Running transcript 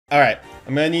Alright,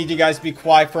 I'm gonna need you guys to be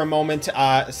quiet for a moment,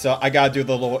 so I gotta do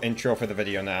the little intro for the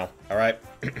video now, alright?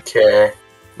 Okay.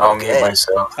 I'll mute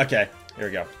myself. Okay, here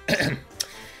we go.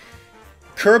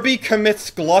 Kirby commits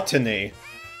gluttony.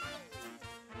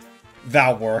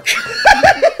 That'll work.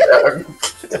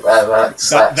 That's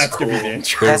That's cool. gonna be the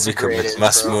intro. Kirby commits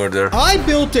mass murder. I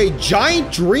built a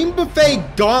giant dream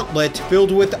buffet gauntlet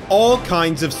filled with all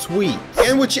kinds of sweets.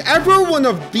 And whichever one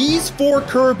of these 4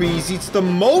 Kirbys eats the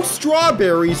most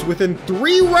strawberries within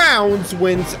 3 rounds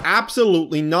wins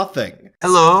absolutely nothing.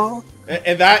 Hello?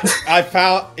 And that, I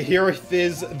found, here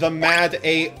is the Mad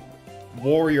 8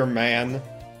 Warrior Man.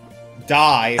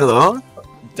 Die. Hello?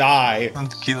 Die.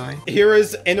 Don't kill me. Here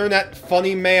is Internet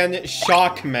Funny Man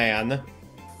Shock Man.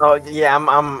 Oh yeah, I'm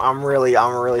a really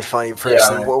funny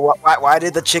person. Yeah. Why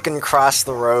did the chicken cross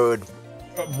the road?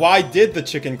 Why did the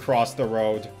chicken cross the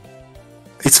road?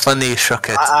 It's funny, shock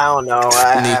it. I don't know.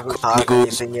 I haven't thought of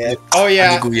anything yet. Oh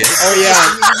yeah. Oh yeah.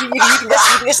 You can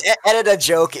just edit a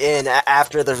joke in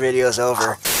after the video's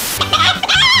over.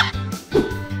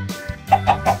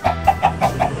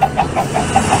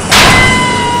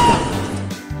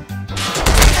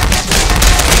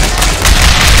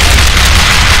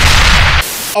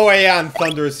 Oh yeah, and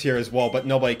Thunder is here as well, but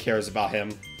nobody cares about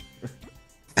him.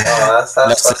 Oh,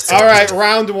 that's Alright,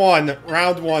 round one.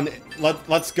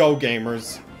 Let's go,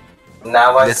 gamers.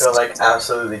 Now I feel like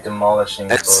absolutely demolishing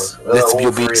let's all be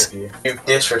 3 obese. of you. You've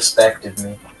disrespected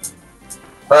me.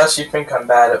 First you think I'm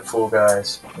bad at Fall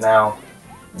Guys. Now,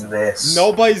 this.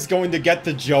 Nobody's going to get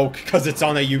the joke because it's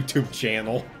on a YouTube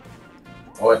channel.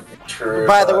 What? True.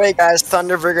 By the way, guys,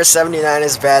 Thunderburger79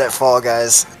 is bad at Fall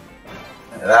Guys.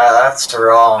 That's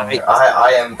wrong.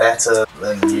 I am better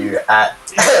than you at.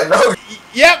 No.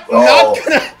 Yep, Oh. not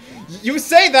gonna. You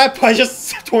say that, but I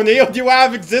just tornadoed you out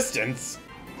of existence.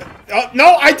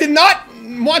 No, I did not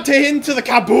want to hit into the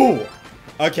kaboo.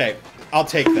 Okay, I'll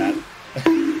take that.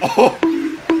 Oh,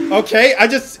 okay, I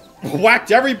just whacked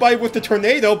everybody with the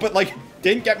tornado, but like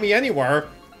didn't get me anywhere.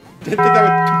 Didn't think that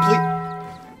would complete.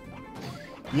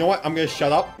 You know what? I'm gonna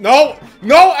shut up. No,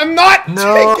 I'm not.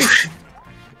 No.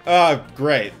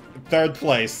 Great. 3rd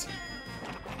place.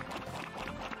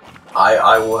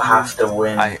 I will have to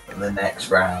win the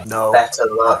next round. No. Better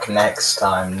luck next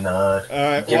time,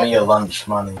 nerd. Give me your lunch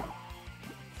money.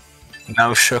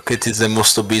 Now shock it is the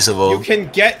most obese of all. You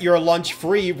can get your lunch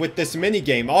free with this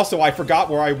minigame. Also, I forgot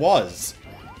where I was.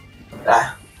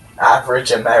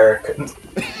 Average American.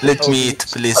 Let me eat,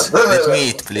 please. Let me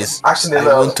eat, please. Actually, I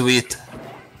no. want to eat.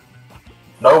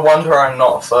 No wonder I'm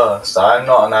not first. I'm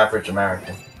not an average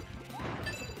American.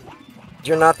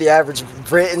 You're not the average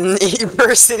Britain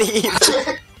person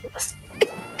either.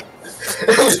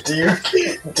 do you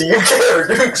care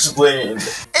to explain?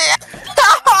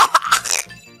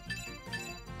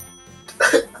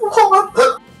 What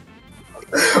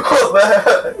the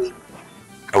heck?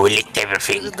 I will eat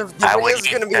everything. The video's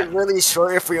gonna be really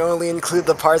short if we only include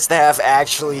the parts that have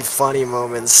actually funny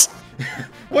moments.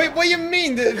 Wait, what do you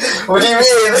mean? What do you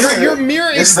mean? Your mere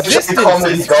existence It's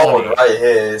comedy is gold funny. right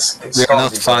here. It's They're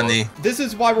not comedy funny. This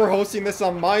is why we're hosting this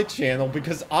on my channel,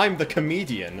 because I'm the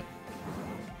comedian.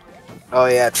 Oh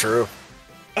yeah, true.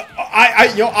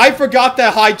 I forgot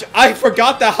that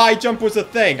high jump was a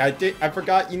thing. I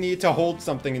forgot you need to hold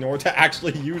something in order to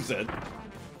actually use it.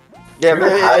 Yeah,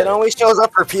 but it only shows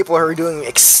up for people who are doing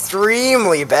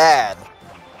extremely bad.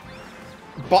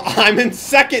 But I'm in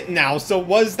 2nd now, so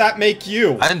what does that make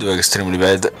you? I do extremely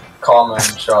bad. Common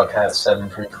Sharkhat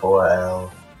 734L.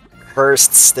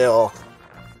 First still.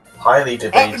 Highly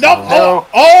debatable. No!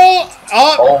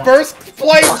 Oh. First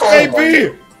place, Oh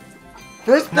baby!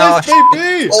 First No, place,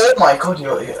 baby! Oh my god,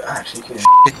 you're actually kidding.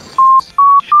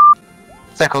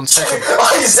 Second. I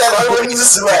said I wouldn't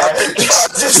swear.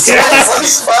 Just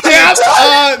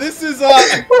Yeah,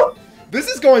 this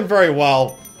is going very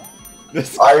well. Not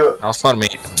for me.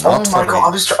 Oh Not my for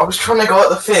god, me. I was trying to go at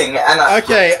the thing and I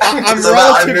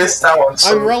missed that one.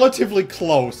 I'm relatively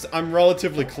close.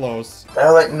 There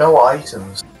are like no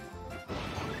items.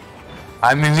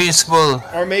 I'm invincible.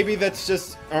 Or maybe that's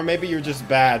just, or maybe you're just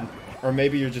bad.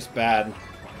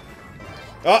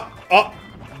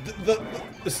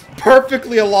 It's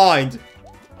perfectly aligned.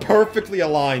 Perfectly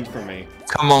aligned for me.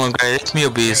 Come on, guys, let me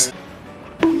obese.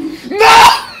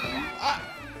 No!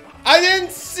 I didn't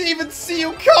even see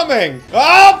you coming!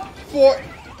 Come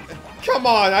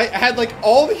on, I had like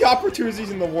all the opportunities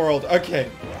in the world.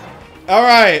 Okay.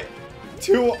 Alright.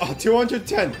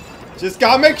 210. Just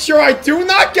gotta make sure I do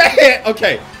not get hit!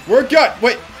 Okay, we're good.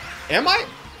 Wait, am I?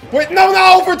 Wait, no,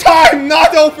 not overtime!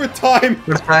 Not overtime!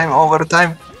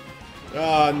 Overtime.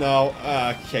 Oh, no.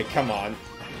 Okay, come on.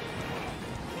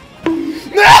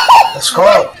 No! Let's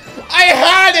go! I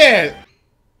had it!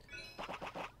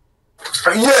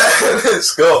 Yeah,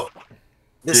 let's go.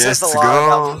 This says a lot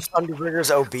about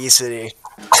Thunderburger's obesity.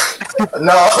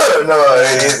 No,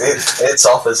 it's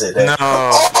opposite.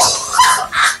 No.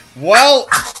 Well,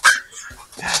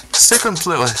 Second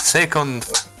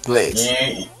place.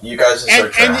 You guys are so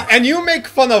trash. and you make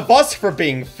fun of us for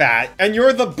being fat, and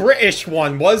you're the British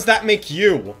one. What does that make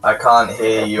you? I can't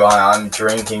hear you. I'm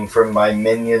drinking from my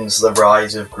Minions: The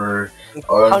Rise of Gru.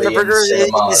 Only in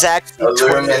cinema. Is actually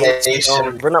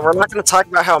Illumination. We're not going to talk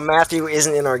about how Matthew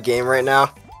isn't in our game right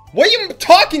now. What are you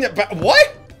talking about?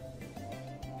 What?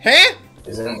 Huh?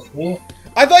 Isn't he?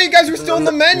 I thought you guys were still in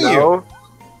the menu.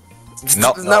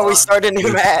 No, we started a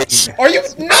new match. Are you?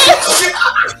 No!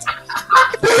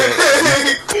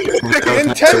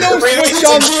 Nintendo Switch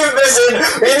on.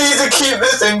 We need to keep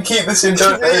this in. Keep this in.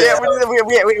 Yeah,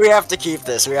 we have to keep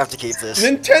this. We have to keep this.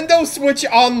 Nintendo Switch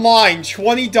Online,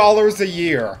 $20 a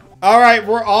year. Alright,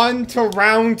 we're on to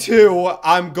round 2.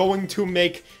 I'm going to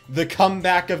make the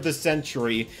comeback of the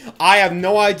century. I have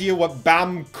no idea what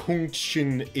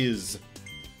Bamkuchen is.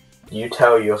 You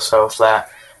tell yourself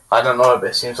that. I don't know,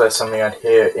 but it seems like something I'd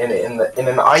hear in an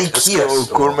IKEA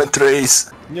store. Gourmet trays.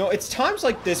 You know, it's times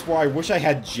like this where I wish I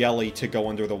had jelly to go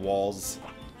under the walls.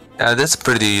 Yeah, that's a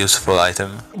pretty useful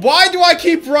item. Why do I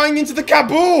keep running into the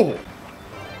Kaboo?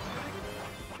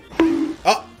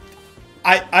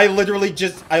 I literally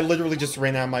just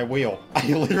ran out of my wheel. I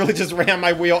literally just ran out of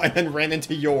my wheel and then ran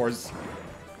into yours.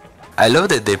 I love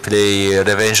that they play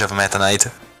Revenge of Meta Knight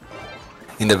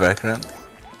in the background.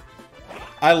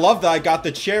 I love that I got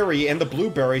the cherry and the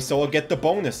blueberry, so I'll get the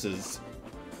bonuses.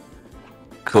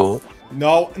 Cool.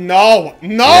 No, no,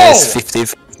 no! Yes, 50.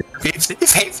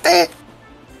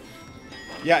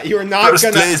 Yeah, you're not First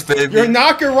gonna. place, baby. You're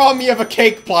not gonna rob me of a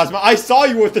cake, Plasma. I saw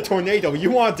you with the tornado.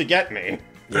 You wanted to get me.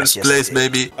 First place,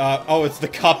 baby. Oh, it's the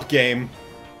cup game.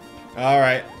 All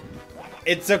right,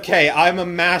 it's okay. I'm a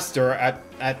master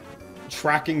at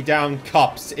tracking down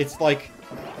cups. It's like.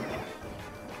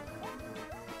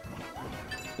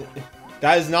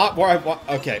 That is not where I want.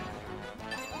 Okay.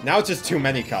 Now it's just too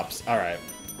many cups. Alright.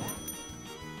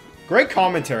 Great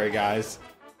commentary, guys.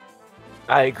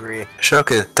 I agree.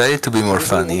 Shocker, try to be more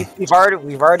funny. We've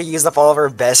already used up all of our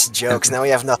best jokes. Now we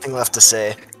have nothing left to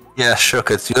say. Yeah,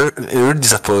 Shocker, you're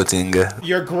disappointing.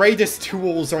 Your greatest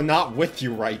tools are not with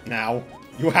you right now.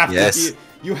 You have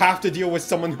you have to deal with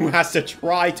someone who has to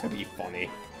try to be funny.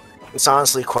 It's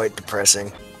honestly quite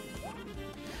depressing.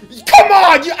 Come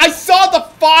on! I saw the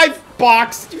 5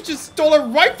 box! You just stole it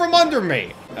right from under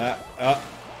me!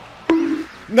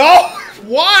 No!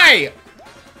 Why?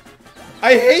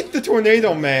 I hate the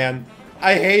tornado, man.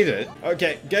 I hate it.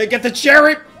 Okay, get the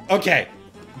cherry! Okay.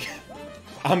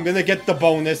 I'm gonna get the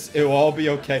bonus. It will all be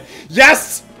okay.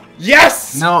 Yes!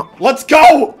 Yes! No. Let's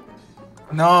go!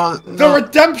 No, The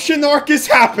redemption arc is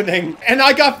happening! And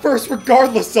I got first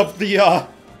regardless of the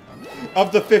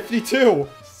 52.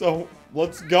 So...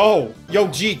 let's go. Yo,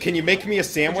 G, can you make me a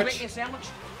sandwich? Make me a sandwich?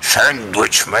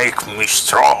 Sandwich make me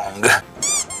strong.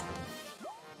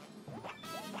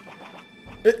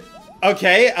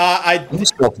 Okay,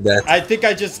 Stop that. I think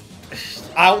I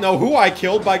don't know who I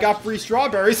killed, but I got free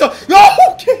strawberries, so... No!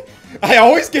 Okay. I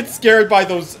always get scared by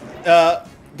those,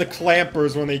 the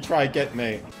clampers when they try to get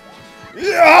me.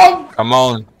 Come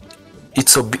on.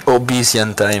 It's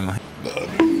obesian time.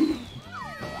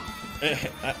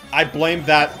 I blame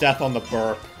that death on the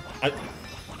burp.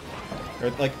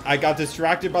 I got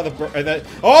distracted by the burp, and then...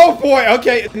 Oh, boy,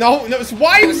 okay, no,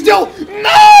 why are you still...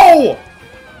 No!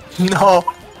 No.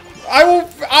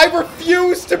 I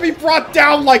refuse to be brought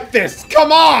down like this,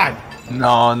 come on!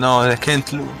 No, I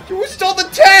can't lose. Who stole the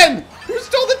 10? Who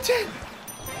stole the 10?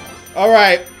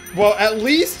 Alright, well, at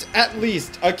least,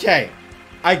 okay.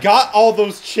 I got all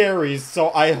those cherries,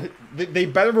 so they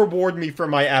better reward me for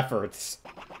my efforts.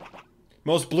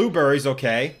 Most blueberries,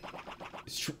 okay.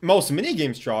 Most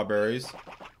minigame strawberries.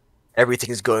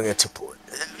 Everything is going into port.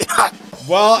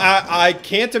 Well, I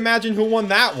can't imagine who won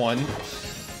that one.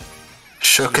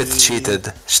 Shocket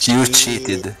cheated. You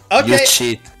cheated. Okay. You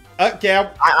cheat. Okay.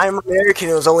 I'm American.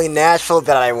 It was only natural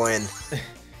that I win.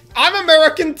 I'm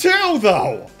American too,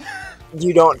 though.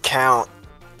 You don't count.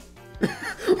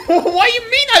 What do you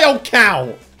mean I don't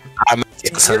count?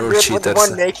 You're the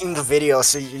one making the video,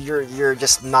 so you're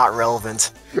just not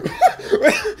relevant.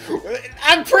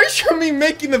 I'm pretty sure me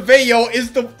making the video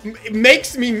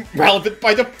makes me relevant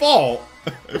by default.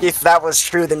 If that was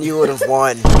true, then you would have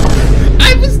won.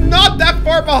 I was not that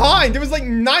far behind. There was like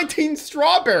 19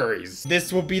 strawberries.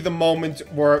 This will be the moment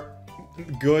where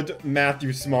good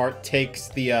Matthew Smart takes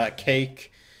the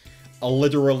cake,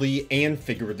 literally and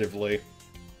figuratively.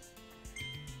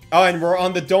 Oh, and we're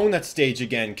on the donut stage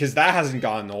again, because that hasn't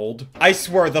gotten old. I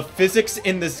swear, the physics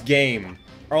in this game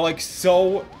are, like,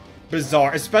 so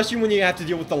bizarre. Especially when you have to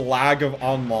deal with the lag of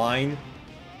online.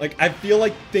 Like, I feel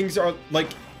like things are, like...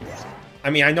 I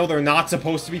mean, I know they're not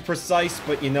supposed to be precise,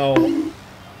 but, you know...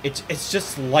 It's just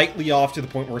slightly off to the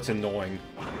point where it's annoying.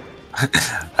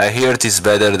 I hear it is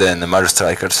better than Mario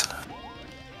Strikers.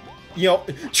 You know,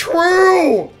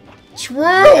 true!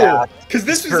 True! Because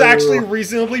this is actually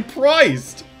reasonably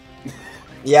priced.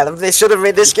 Yeah, they should have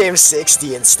made this game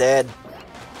 60 instead.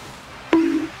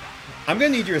 I'm gonna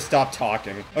need you to stop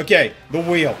talking. Okay, the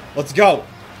wheel. Let's go.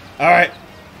 Alright.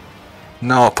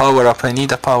 No, power up. I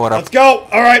need a power up. Let's go.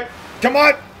 Alright. Come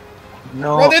on.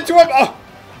 No. Run into him.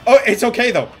 Oh, it's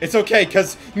okay though. It's okay,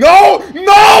 because... No!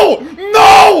 No!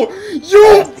 No!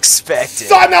 You Expected.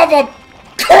 son of a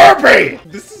Kirby!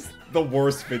 This is the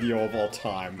worst video of all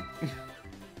time.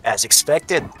 As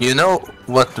expected. You know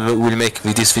what will make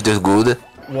this video good?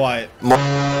 What?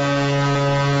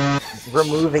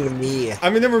 Removing me.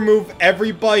 I'm gonna remove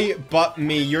everybody but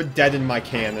me. You're dead in my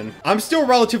cannon. I'm still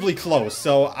relatively close,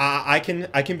 so I can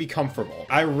be comfortable.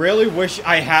 I really wish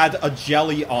I had a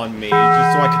jelly on me,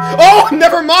 just so I can... Oh,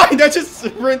 never mind! I just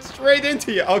ran straight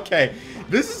into you. Okay,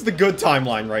 this is the good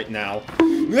timeline right now.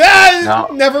 Ah,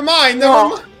 No. Never mind. Never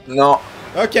mind. No.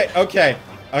 Okay, okay,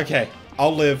 okay.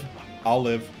 I'll live. I'll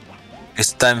live.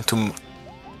 It's time to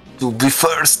be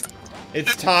first.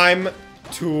 It's time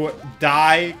to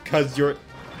die because you're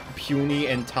puny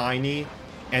and tiny,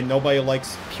 and nobody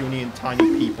likes puny and tiny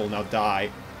people. Now die.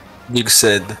 Big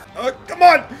said. Come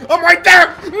on! I'm right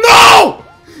there! No!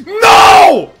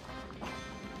 No!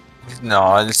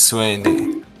 No, it's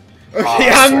windy. Okay,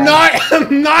 I'm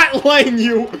not letting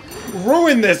you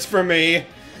ruin this for me.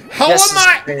 How Yes, am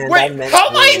I? man, Wait, I meant how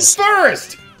am I in lose.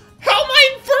 first? How am I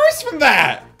in first from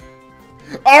that?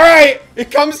 Alright, it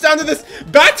comes down to this.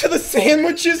 Back to the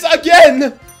sandwiches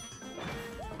again!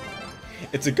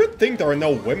 It's a good thing there are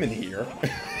no women here.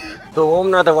 The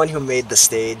women are the one who made the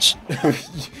stage.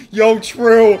 Yo,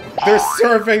 true. They're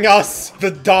serving us,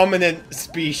 the dominant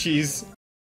species.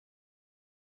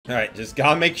 Alright, just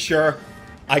gotta make sure.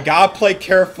 I gotta play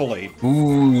carefully.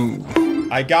 Ooh.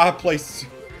 I gotta play...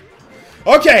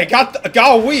 Okay, got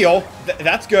a wheel.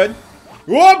 That's good.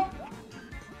 Whoop!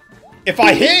 If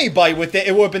I hit anybody with it,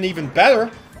 it would have been even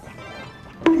better.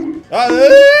 I'm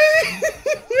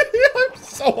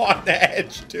so on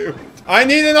edge, dude. I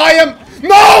need an item.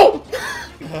 No!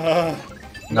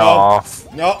 No.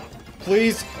 No.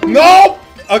 Please. No!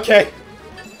 Okay.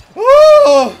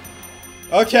 Oh!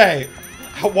 Okay.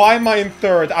 Why am I in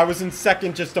third? I was in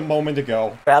second just a moment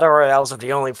ago. Battle Royales are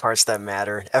the only parts that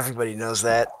matter. Everybody knows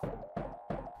that.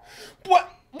 What?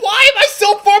 Why am I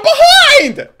so far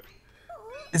behind?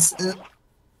 It's...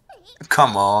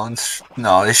 Come on.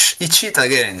 No, he cheat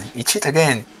again. He cheat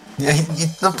again.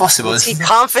 It's not possible. See,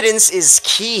 confidence is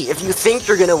key. If you think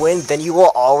you're gonna win, then you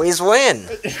will always win.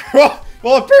 Well,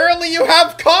 apparently you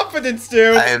have confidence,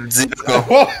 dude. I am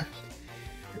zero.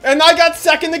 And I got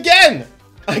second again.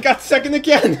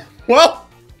 Well,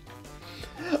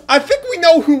 I think we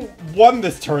know who won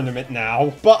this tournament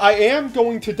now, but I am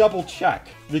going to double check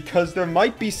because there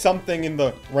might be something in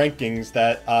the rankings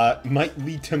that might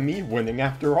lead to me winning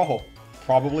after all.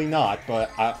 Probably not,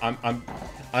 but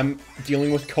I'm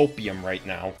dealing with copium right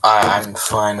now. I'm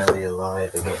finally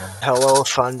alive again. Hello,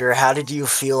 Thunder. How did you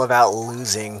feel about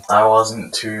losing? I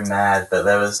wasn't too mad, but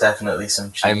there was definitely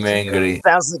some cheating. I'm angry.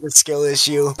 Sounds like a skill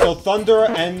issue. So Thunder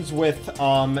ends with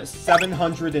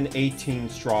 718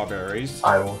 strawberries.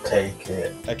 I will take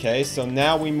it. Okay, so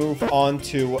now we move on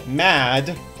to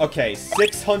Mad. Okay,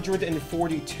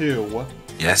 642.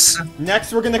 Yes.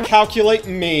 Next, we're gonna calculate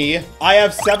me. I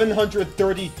have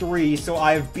 733, so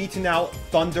I have beaten out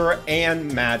Thunder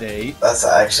and Mad 8. That's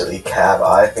actually cap.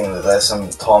 I think that there's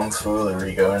some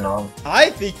tomfoolery going on.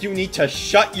 I think you need to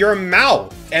shut your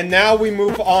mouth. And now we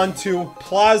move on to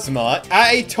Plasma.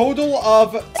 At a total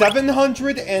of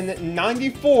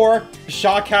 794,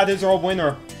 Shotcat is our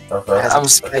winner. Everyone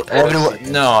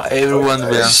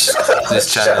wins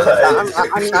this channel.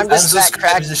 I'm just that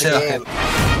cracked in the game.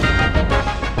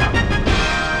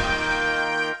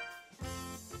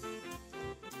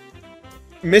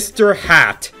 Mr.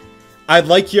 Hat, I'd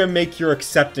like you to make your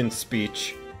acceptance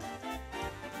speech.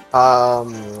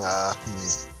 Funny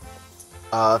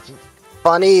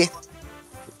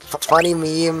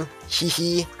meme,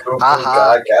 hee Cool,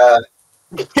 haha. God.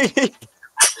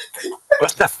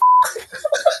 What the f?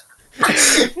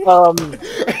 All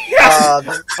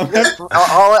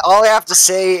I have to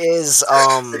say is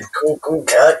Cool,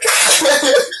 God.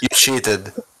 You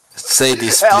cheated. Say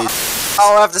this, please.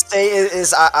 All I have to say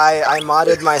is I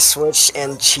modded my Switch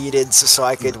and cheated so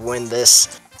I could win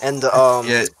this. And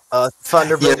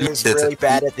Thunderbird is really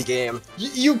bad at the game.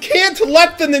 You can't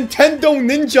let the Nintendo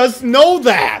ninjas know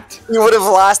that! You would have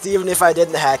lost even if I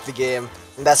didn't hack the game.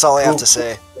 And that's all I have to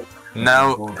say.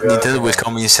 Now Nintendo will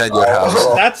come inside your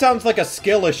house. That sounds like a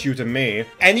skill issue to me.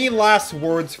 Any last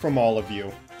words from all of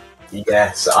you?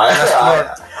 Yes,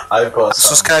 I've got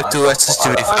subscribe to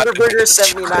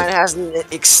Thunderburger79 has an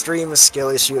extreme skill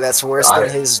issue that's worse than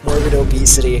his morbid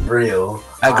obesity. Real.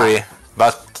 I agree,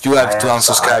 but you have to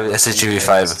unsubscribe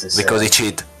SHGV5 because he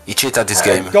cheat. He cheat at this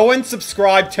game. Go and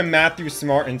subscribe to Matthew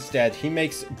Smart instead. He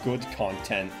makes good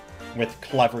content with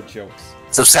clever jokes.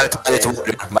 Subscribe to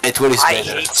my Twitter is I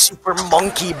hate Super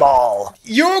Monkey Ball.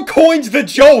 You coined the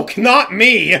joke, not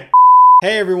me!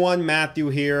 Hey everyone, Matthew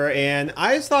here, and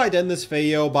I just thought I'd end this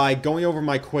video by going over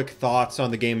my quick thoughts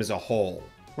on the game as a whole.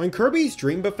 When Kirby's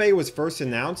Dream Buffet was first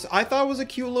announced, I thought it was a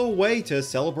cute little way to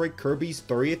celebrate Kirby's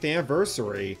 30th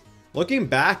anniversary. Looking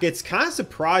back, it's kind of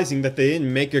surprising that they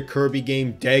didn't make a Kirby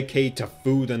game dedicated to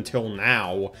food until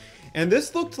now. And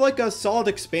this looked like a solid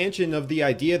expansion of the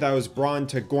idea that was brought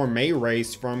into Gourmet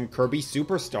Race from Kirby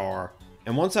Superstar.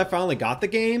 And once I finally got the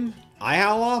game, I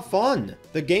had a lot of fun.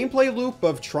 The gameplay loop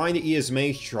of trying to eat as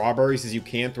many strawberries as you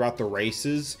can throughout the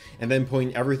races, and then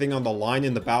putting everything on the line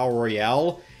in the Battle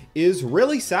Royale, is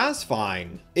really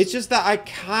satisfying. It's just that I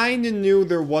kinda knew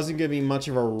there wasn't gonna be much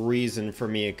of a reason for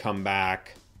me to come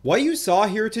back. What you saw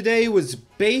here today was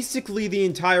basically the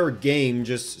entire game,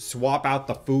 just swap out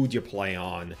the food you play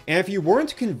on. And if you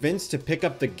weren't convinced to pick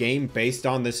up the game based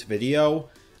on this video,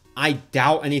 I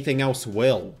doubt anything else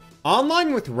will.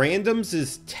 Online with randoms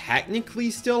is technically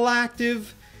still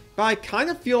active, but I kind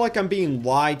of feel like I'm being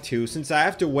lied to since I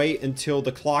have to wait until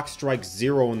the clock strikes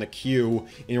 0 in the queue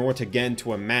in order to get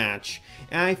into a match,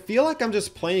 and I feel like I'm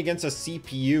just playing against a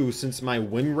CPU since my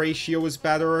win ratio is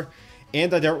better,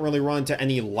 and I don't really run into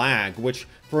any lag, which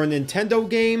for a Nintendo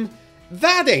game,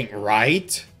 that ain't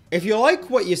right. If you like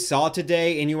what you saw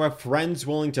today and you have friends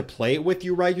willing to play it with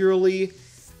you regularly,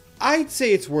 I'd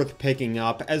say it's worth picking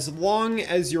up as long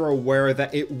as you're aware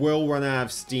that it will run out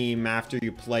of steam after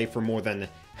you play for more than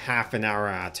half an hour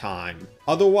at a time.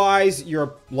 Otherwise,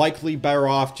 you're likely better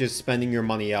off just spending your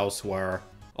money elsewhere.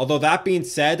 Although that being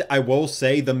said, I will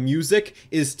say the music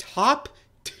is top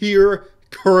tier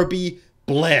Kirby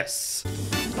bliss.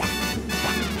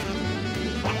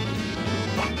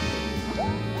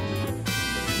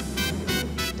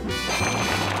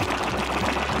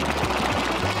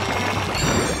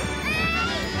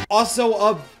 Also,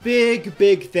 a big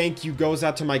thank you goes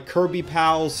out to my Kirby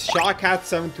pals,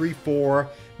 Shotcat734,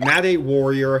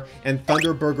 Mad8Warrior, and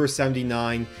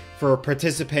Thunderburger79 for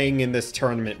participating in this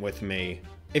tournament with me.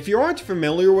 If you aren't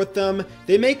familiar with them,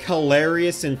 they make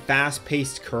hilarious and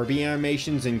fast-paced Kirby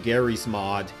animations in Gary's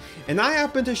mod, and I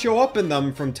happen to show up in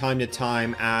them from time to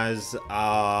time as,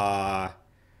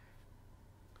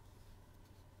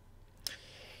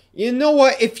 you know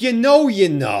what? If you know, you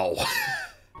know.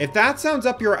 If that sounds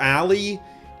up your alley,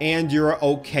 and you're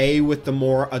okay with the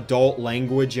more adult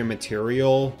language and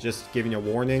material, just giving a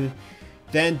warning,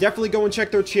 then definitely go and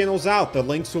check their channels out. The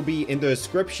links will be in the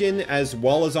description as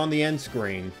well as on the end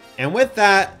screen. And with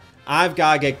that, I've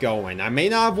gotta get going. I may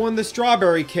not have won the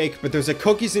strawberry cake, but there's a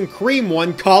cookies and cream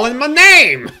one calling my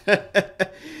name!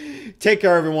 Take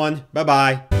care, everyone.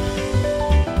 Bye-bye.